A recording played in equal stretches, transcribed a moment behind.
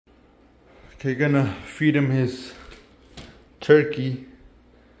Okay, gonna feed him his turkey.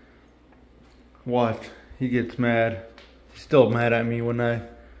 Watch, he gets mad. He's still mad at me when I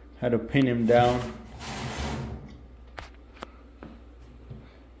had to pin him down.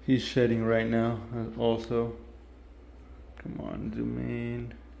 He's shedding right now also. Come on, zoom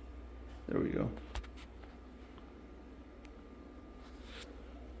in. There we go.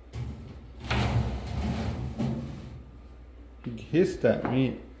 He hissed at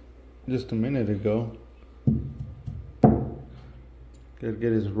me just a minute ago. Gotta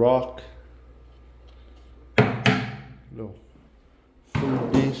get his rock. Little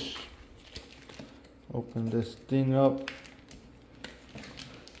food dish. Open this thing up.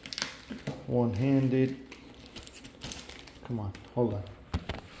 One-handed. Come on, hold on.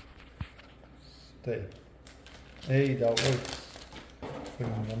 Stay. Hey, that works.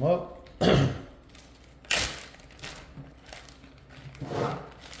 Bring them up.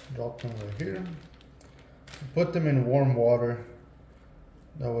 Drop them right here. Put them in warm water.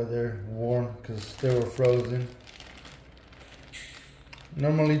 That way they're warm because they were frozen.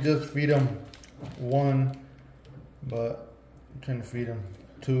 Normally just feed them one, but I'm trying to feed them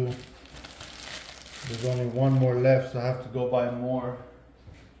two. There's only one more left, so I have to go buy more.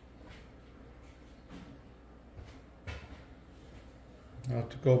 I have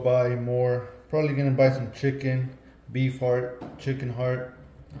to go buy more. Probably gonna buy some chicken, beef heart, chicken heart,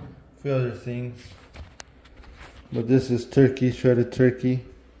 a few other things. But this is turkey, shredded turkey.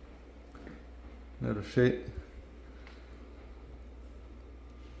 Little shake.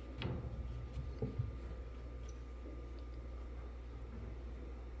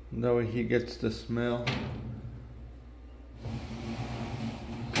 That way he gets the smell.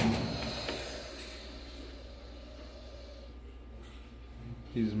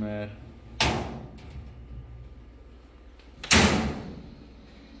 He's mad.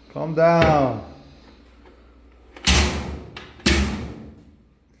 Calm down.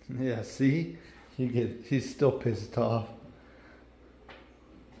 Yeah, see? He's still pissed off.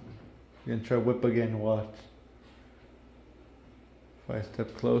 You're gonna try whip again, watch. If I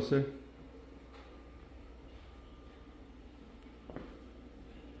step closer.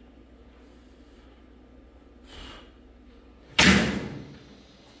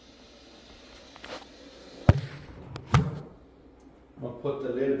 I'll put the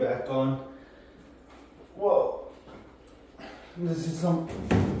lid back on. Whoa. This is some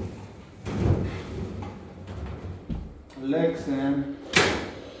leg sand.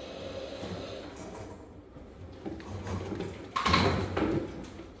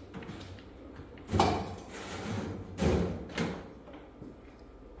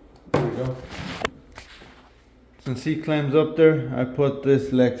 There we go. Since he climbs up there, I put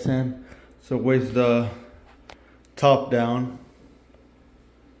this leg sand so it weighs the top down.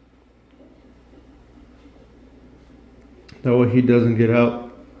 That way he doesn't get out.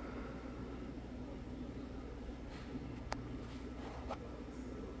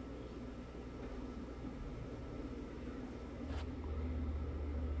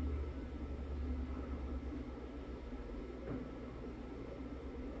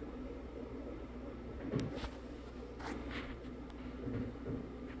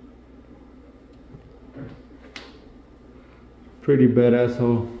 Pretty badass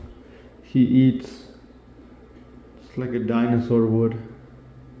how he eats. It's like a dinosaur would.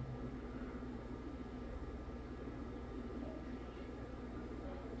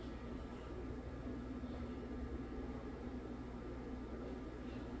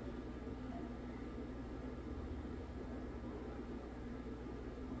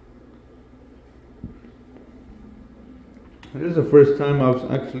 This is the first time I've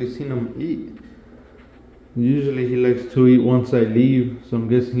actually seen him eat. Usually he likes to eat once I leave, so I'm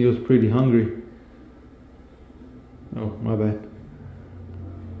guessing he was pretty hungry. Oh, my bad.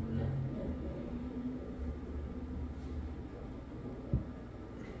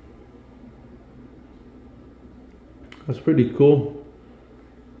 That's pretty cool.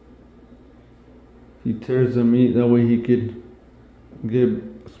 He tears the meat, that way he could get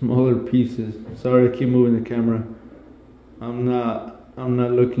smaller pieces. Sorry, I keep moving the camera. I'm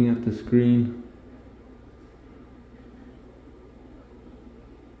not looking at the screen.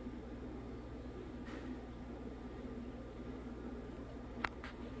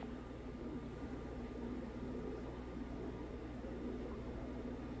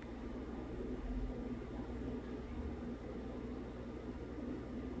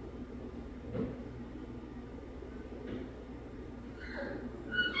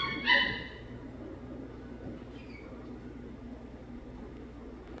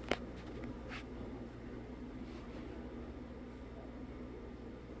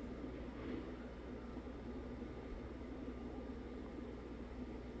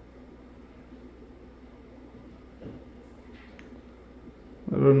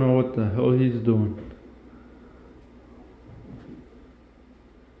 don't know what the hell he's doing.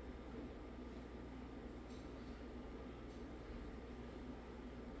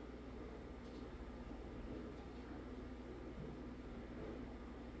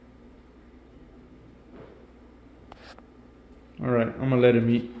 Alright, I'm gonna let him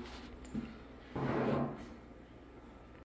eat.